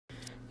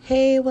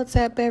Hey, what's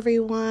up,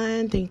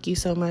 everyone? Thank you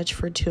so much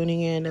for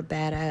tuning in to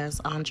Badass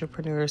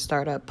Entrepreneur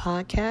Startup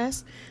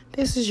Podcast.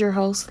 This is your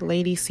host,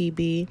 Lady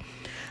CB.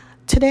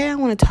 Today, I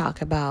want to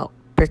talk about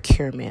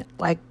procurement,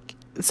 like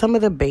some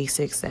of the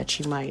basics that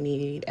you might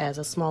need as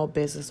a small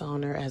business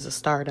owner, as a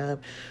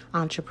startup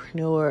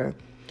entrepreneur.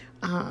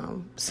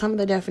 Some of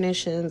the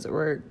definitions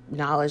or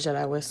knowledge that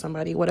I wish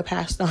somebody would have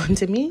passed on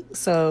to me.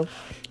 So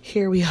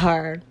here we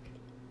are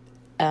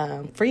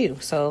for you.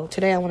 So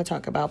today I want to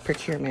talk about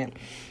procurement.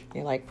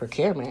 You're like,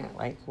 procurement?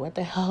 Like, what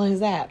the hell is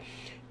that?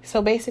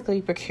 So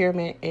basically,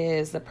 procurement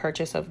is the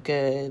purchase of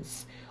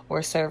goods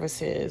or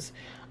services.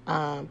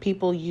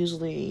 People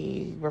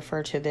usually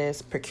refer to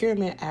this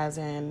procurement as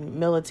in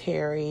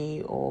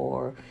military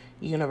or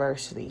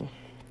university.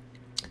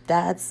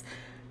 That's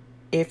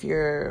if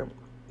they're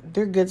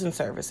goods and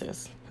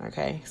services.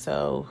 Okay.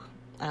 So,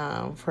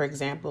 for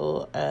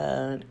example,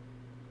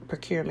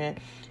 procurement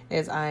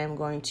is I am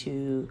going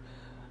to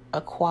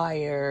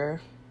acquire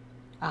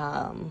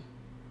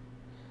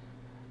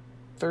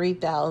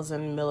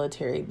 3,000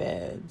 military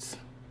beds,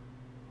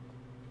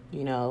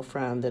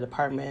 from the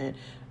Department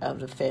of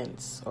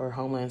Defense or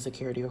Homeland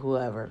Security or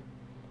whoever.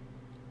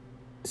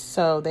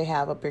 So they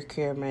have a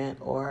procurement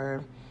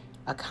or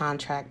a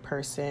contract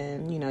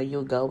person.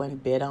 You'll go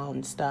and bid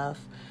on stuff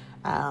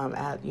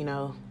at,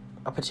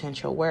 a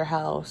potential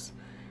warehouse.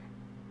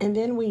 And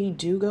then when you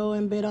do go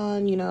and bid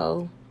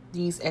on,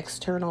 these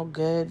external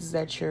goods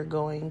that you're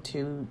going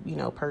to,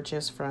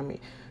 purchase from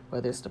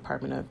whether it's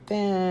Department of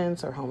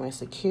Defense or Homeland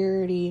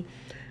Security,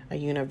 a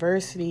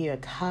university, a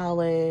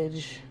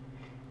college,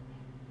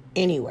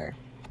 anywhere.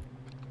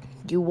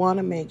 You want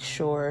to make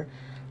sure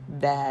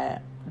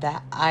that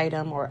that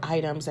item or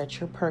items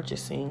that you're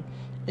purchasing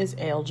is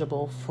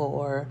eligible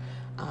for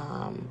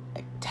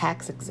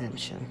tax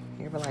exemption.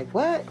 You're like,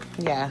 what?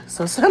 Yeah,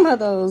 so some of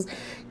those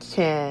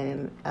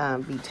can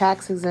be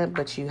tax exempt,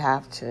 but you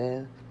have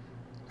to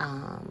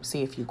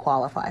see if you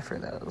qualify for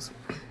those.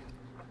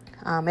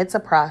 It's a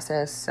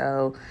process,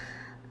 so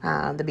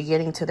the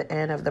beginning to the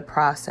end of the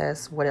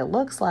process, what it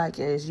looks like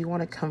is you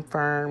want to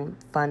confirm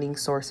funding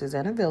sources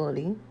and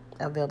ability.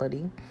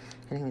 Can't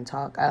even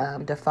talk.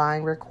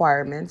 Define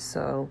requirements.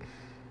 So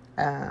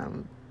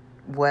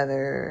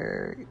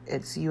whether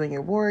it's you and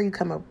your board, you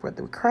come up with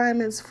the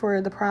requirements for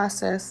the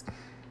process.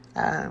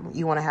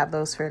 You want to have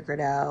those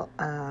figured out.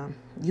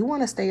 You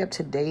want to stay up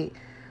to date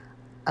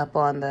up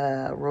on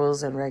the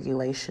rules and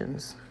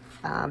regulations.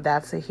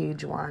 That's a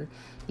huge one.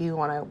 You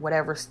want to,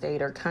 whatever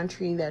state or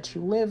country that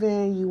you live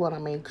in, you want to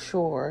make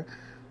sure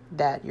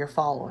that you're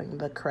following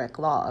the correct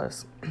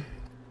laws.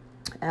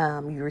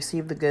 You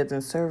receive the goods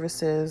and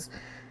services.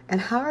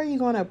 And how are you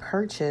going to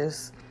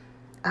purchase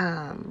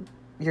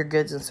your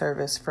goods and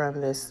service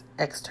from this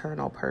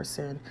external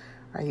person?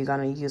 Are you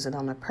going to use it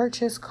on a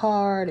purchase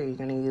card? Are you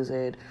going to use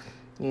it,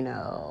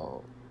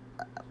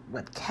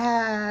 with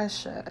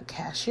cash, a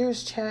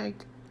cashier's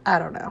check? I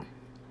don't know.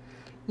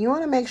 You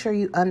want to make sure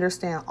you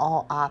understand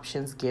all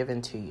options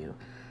given to you.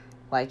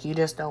 Like, you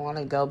just don't want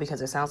to go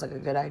because it sounds like a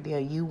good idea.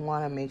 You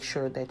want to make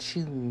sure that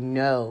you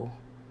know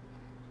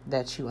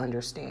that you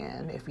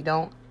understand. If you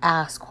don't,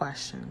 ask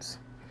questions.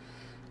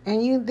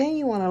 And you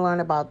want to learn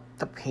about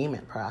the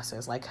payment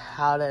process. Like,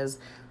 how does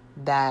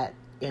that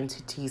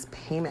entity's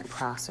payment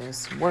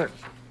process work?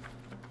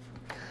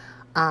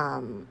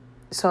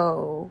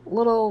 So,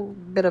 little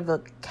bit of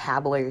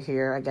vocabulary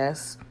here, I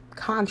guess.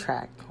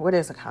 Contract. What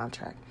is a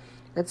contract?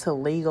 It's a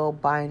legal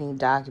binding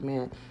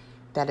document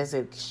that is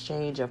an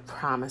exchange of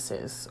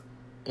promises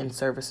in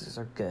services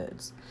or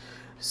goods.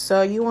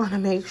 So you want to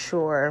make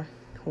sure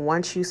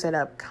once you set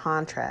up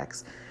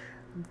contracts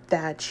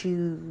that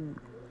you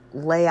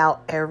lay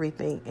out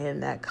everything in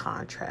that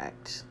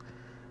contract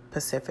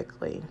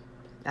specifically.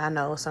 I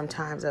know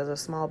sometimes as a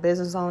small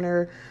business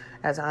owner,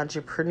 as an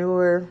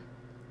entrepreneur,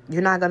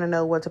 you're not going to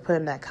know what to put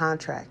in that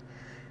contract.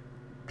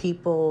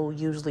 People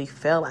usually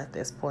fail at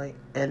this point,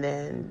 and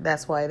then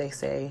that's why they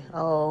say,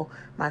 "Oh,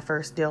 my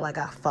first deal, I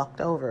got fucked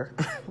over."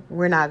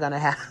 We're not gonna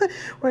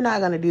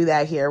do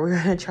that here.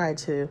 We're gonna try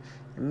to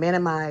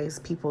minimize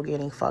people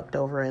getting fucked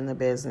over in the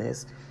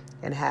business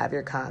and have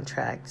your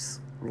contracts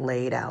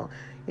laid out.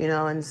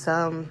 In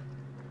some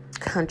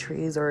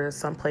countries or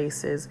some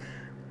places,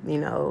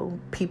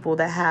 people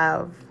that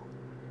have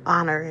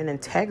honor and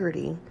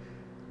integrity,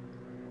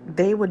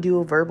 they would do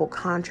a verbal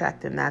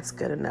contract, and that's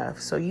good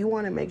enough. So you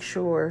want to make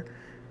sure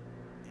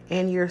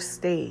in your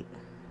state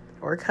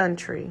or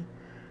country,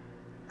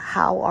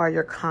 how are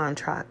your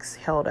contracts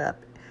held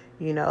up?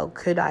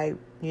 Could I,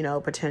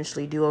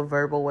 potentially do a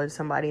verbal with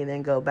somebody and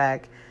then go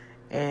back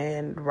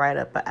and write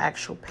up an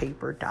actual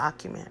paper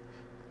document,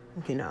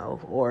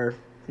 or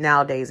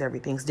nowadays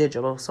everything's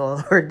digital,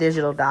 so or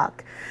digital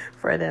doc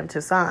for them to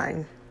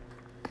sign.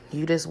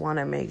 You just want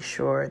to make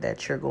sure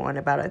that you're going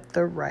about it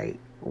the right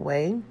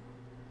way.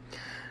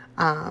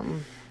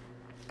 And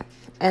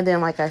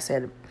then, like I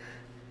said,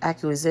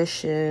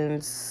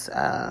 acquisitions,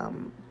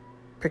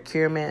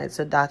 procurement, it's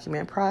a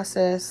document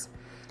process,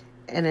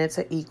 and it's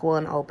an equal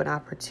and open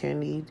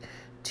opportunity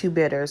to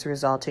bidders,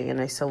 resulting in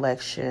a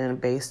selection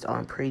based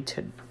on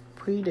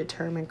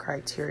predetermined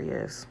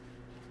criteria.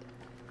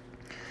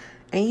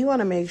 And you want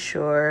to make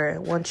sure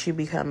once you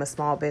become a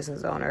small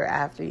business owner,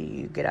 after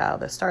you get out of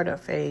the startup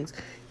phase,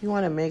 you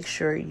want to make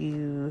sure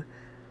you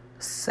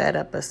set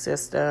up a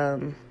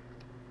system.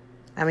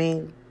 I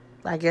mean,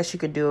 I guess you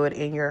could do it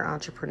in your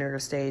entrepreneur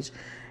stage.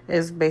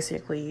 Is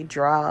basically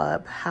draw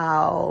up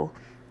how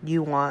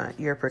you want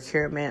your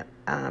procurement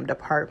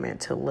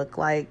department to look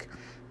like.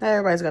 Not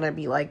everybody's going to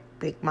be like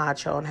big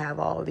macho and have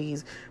all of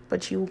these,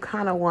 but you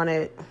kind of want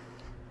it,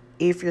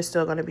 if you're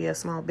still going to be a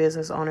small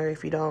business owner,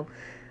 if you don't,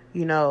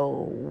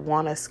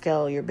 want to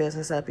scale your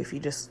business up, if you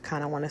just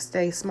kind of want to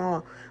stay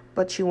small,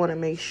 but you want to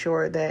make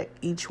sure that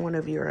each one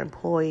of your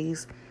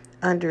employees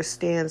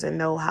understands and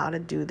know how to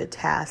do the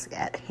task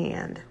at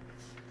hand,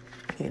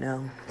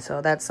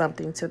 so that's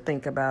something to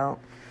think about.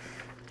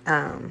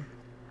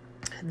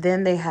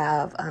 Then they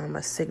have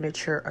a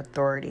signature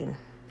authority,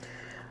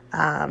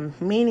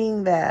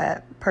 meaning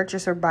that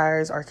purchaser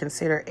buyers are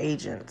considered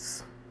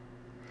agents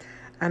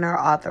and are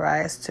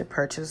authorized to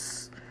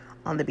purchase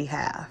on the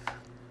behalf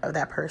of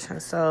that person.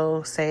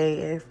 So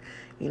say if,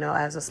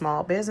 as a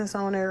small business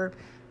owner,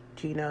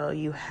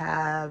 you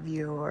have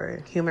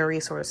your human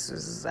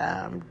resources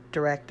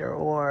director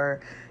or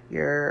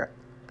your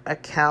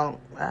account,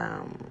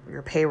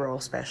 your payroll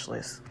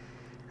specialist,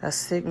 a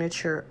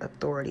signature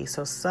authority.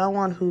 So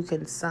someone who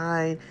can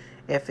sign,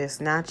 if it's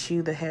not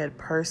you, the head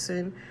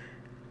person,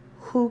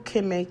 who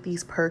can make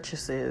these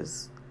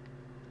purchases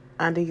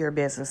under your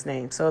business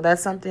name. So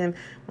that's something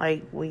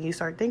like when you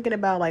start thinking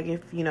about, like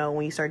if,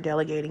 when you start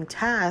delegating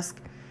tasks,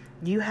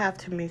 you have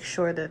to make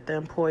sure that the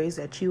employees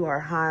that you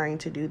are hiring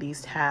to do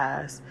these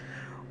tasks,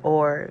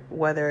 or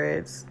whether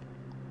it's,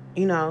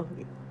 you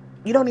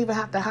don't even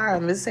have to hire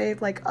them. Just say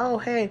like, oh,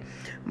 hey,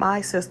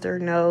 my sister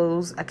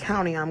knows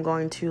accounting. I'm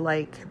going to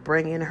like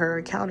bring in her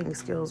accounting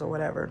skills or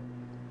whatever,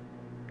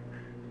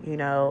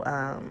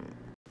 and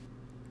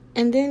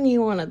then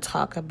you want to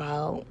talk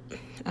about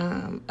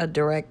a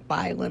direct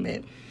buy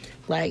limit,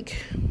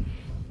 like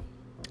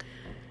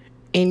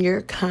in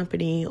your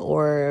company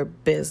or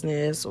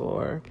business,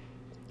 or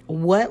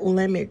what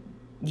limit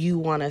you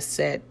want to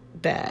set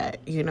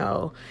that,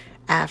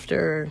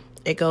 after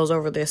it goes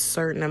over this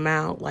certain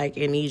amount, like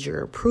it needs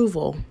your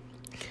approval.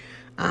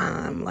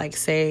 Like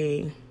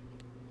say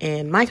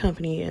in my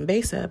company in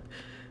BaseUp,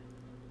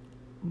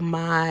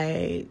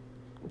 my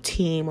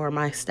team or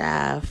my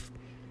staff,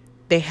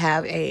 they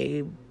have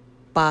a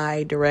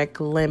buy direct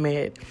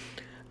limit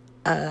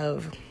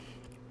of,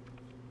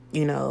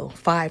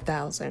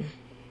 $5,000.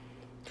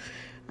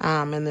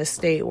 In the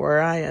state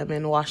where I am,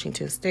 in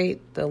Washington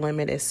State, the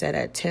limit is set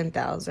at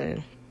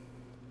 $10,000.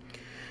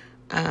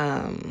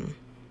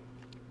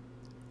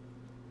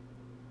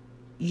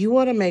 You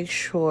want to make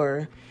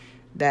sure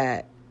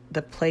that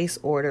the place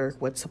order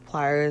with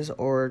suppliers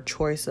or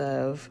choice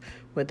of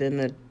within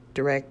the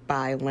direct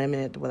buy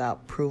limit without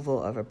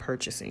approval of a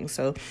purchasing.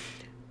 So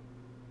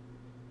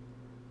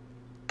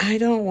I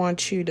don't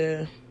want you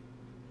to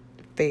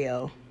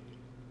fail.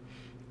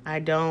 I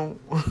don't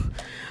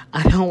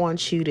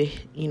want you to,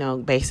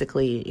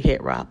 basically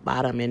hit rock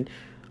bottom and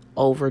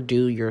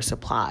overdo your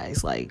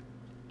supplies. Like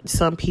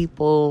some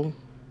people,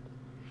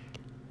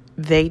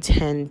 they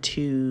tend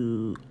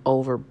to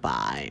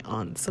overbuy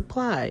on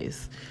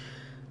supplies.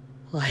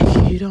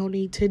 Like you don't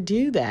need to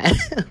do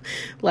that.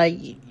 Like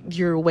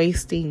you're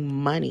wasting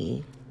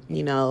money.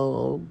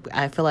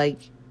 I feel like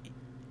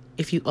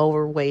if you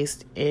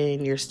overwaste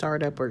in your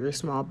startup or your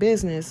small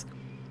business,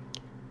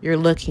 you're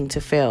looking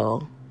to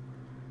fail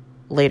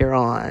later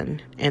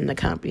on in the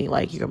company.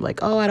 Like you're like,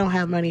 oh, I don't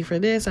have money for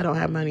this, I don't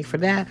have money for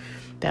that.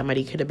 That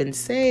money could have been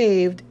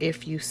saved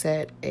if you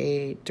set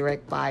a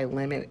direct buy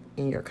limit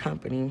in your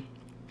company.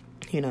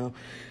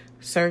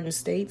 Certain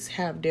states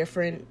have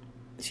different,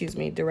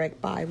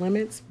 direct buy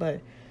limits,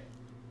 but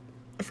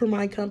for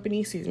my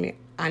company,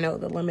 I know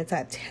the limit's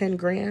at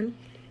 $10,000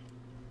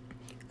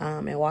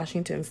 in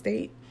Washington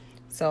State.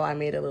 So I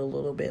made it a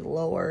little bit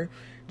lower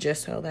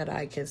just so that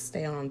I could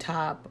stay on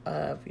top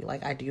of,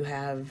 like, I do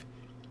have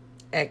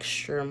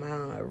extra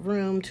amount of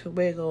room to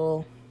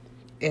wiggle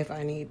if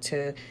I need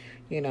to,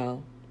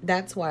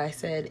 That's why I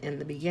said in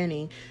the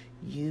beginning,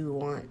 you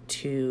want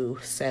to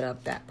set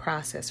up that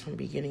process from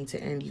beginning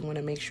to end. You want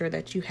to make sure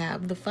that you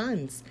have the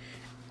funds,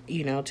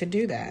 to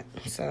do that.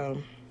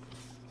 So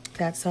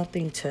that's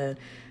something to,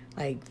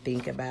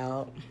 think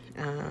about.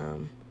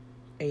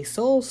 A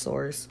sole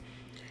source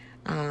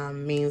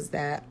means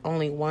that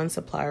only one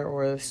supplier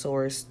or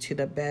source to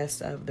the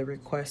best of the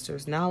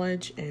requester's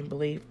knowledge and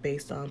belief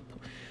based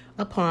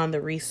upon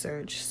the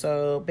research.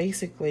 So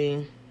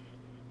basically,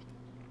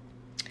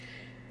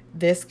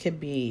 this could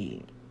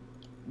be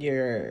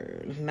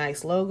your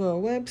nice logo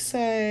or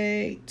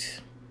website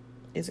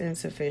is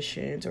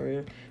insufficient,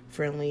 or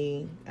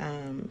friendly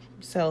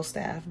sales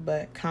staff,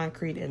 but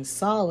concrete and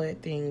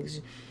solid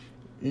things,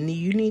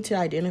 you need to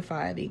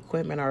identify the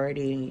equipment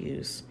already in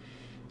use.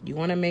 You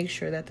want to make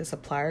sure that the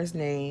supplier's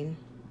name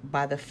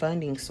by the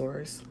funding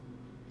source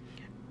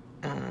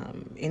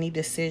any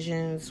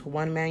decisions,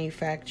 one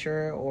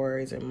manufacturer, or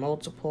is it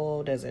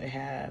multiple? Does it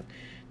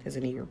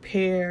need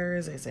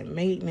repairs? Is it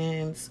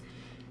maintenance?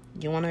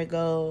 You want to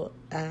go,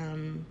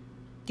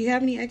 do you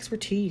have any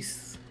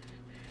expertise?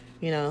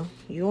 You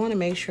want to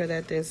make sure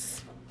that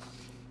this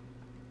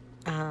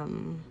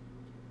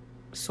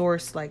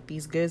source, like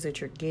these goods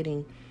that you're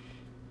getting,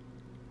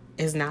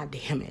 is not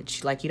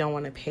damaged. Like, you don't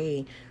want to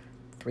pay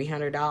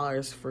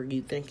 $300 for,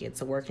 you think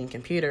it's a working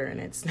computer and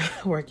it's not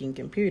a working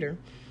computer.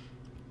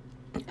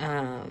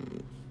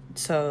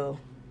 So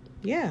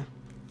yeah,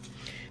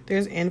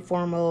 there's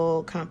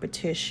informal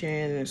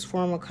competition, there's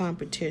formal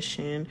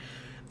competition.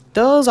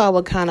 Those I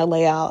will kind of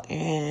lay out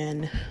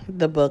in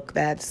the book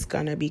that's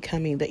going to be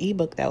coming, the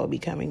ebook that will be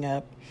coming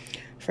up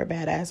for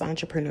Badass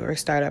Entrepreneur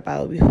Startup. I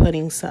will be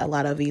putting a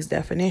lot of these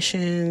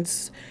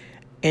definitions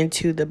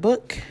into the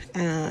book,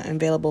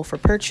 available for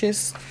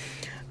purchase.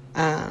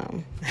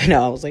 I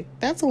know I was like,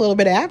 that's a little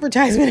bit of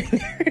advertisement in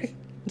there.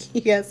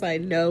 Yes, I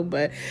know,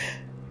 but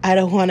I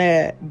don't want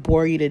to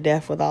bore you to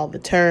death with all the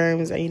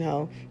terms.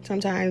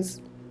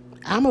 Sometimes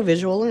I'm a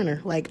visual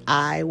learner. Like,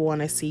 I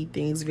want to see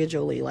things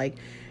visually. Like,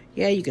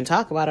 yeah, you can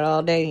talk about it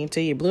all day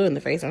until you're blue in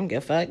the face. I don't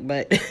give a fuck.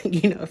 But,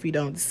 if you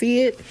don't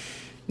see it,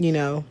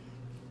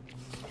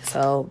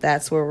 So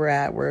that's where we're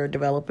at. We're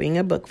developing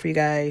a book for you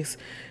guys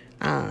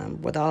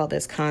with all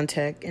this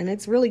content. And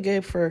it's really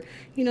good for,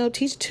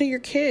 teach to your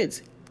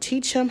kids.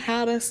 Teach them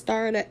how to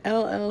start an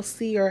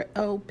LLC or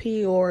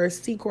LP or a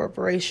C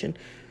corporation.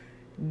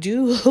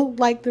 Do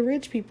like the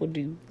rich people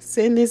do.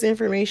 Send this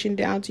information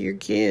down to your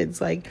kids.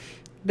 Like,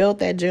 build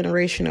that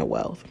generational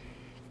wealth.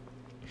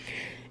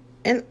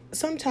 And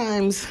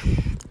sometimes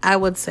I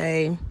would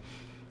say,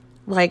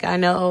 like, I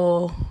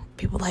know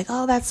people like,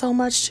 oh, that's so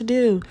much to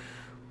do.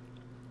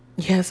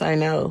 Yes, I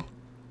know.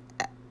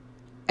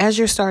 As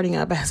you're starting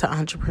up as an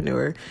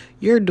entrepreneur,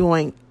 you're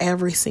doing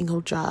every single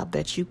job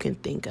that you can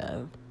think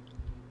of.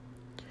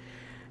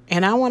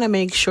 And I want to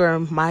make sure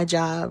my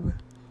job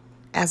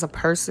as a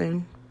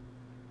person,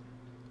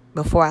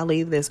 before I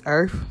leave this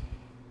earth,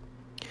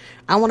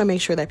 I want to make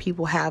sure that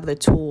people have the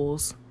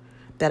tools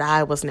that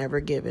I was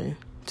never given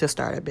to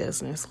start a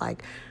business.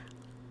 Like,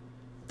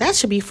 that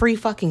should be free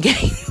fucking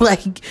game.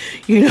 Like,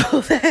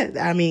 that.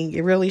 I mean,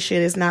 it really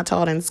should. It's not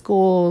taught in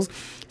schools.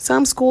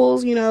 Some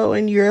schools,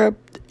 in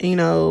Europe,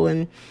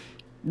 and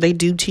they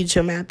do teach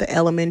them at the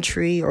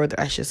elementary, or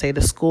I should say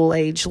the school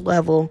age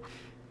level.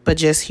 But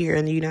just here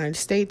in the United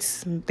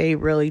States, they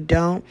really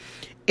don't.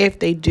 If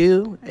they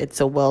do,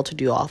 it's a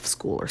well-to-do off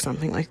school or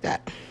something like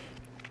that.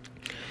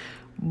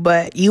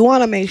 But you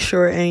want to make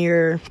sure in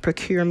your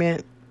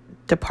procurement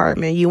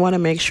department, you want to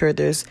make sure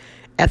there's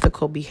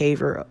ethical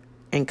behavior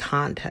and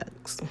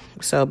context.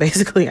 So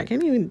basically,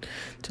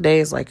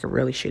 today is like a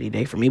really shitty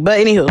day for me. But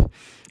anywho,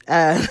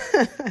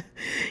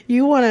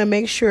 you want to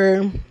make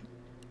sure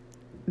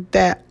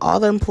that all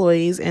the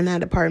employees in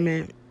that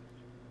department,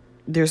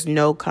 there's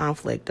no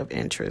conflict of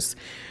interest.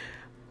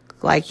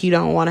 Like, you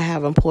don't want to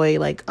have an employee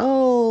like,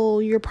 oh,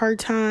 you're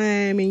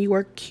part-time and you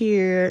work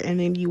here and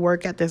then you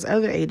work at this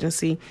other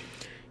agency.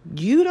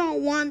 You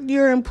don't want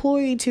your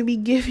employee to be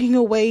giving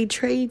away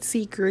trade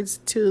secrets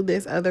to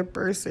this other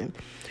person.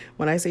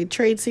 When I say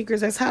trade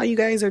secrets, that's how you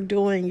guys are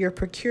doing your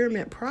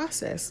procurement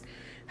process,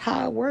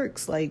 how it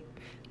works. Like,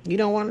 you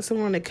don't want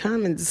someone to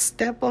come and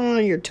step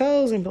on your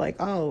toes and be like,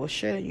 oh,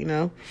 shit,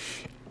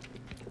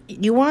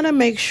 You want to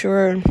make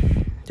sure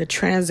the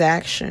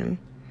transaction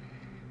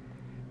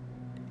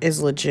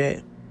is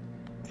legit.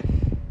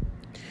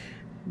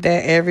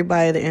 That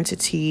everybody, the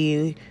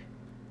entity,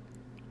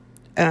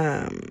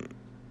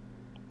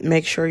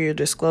 make sure you're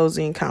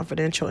disclosing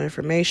confidential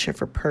information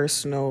for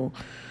personal,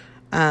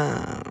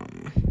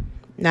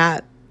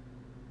 not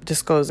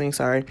disclosing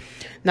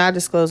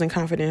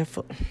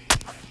confidential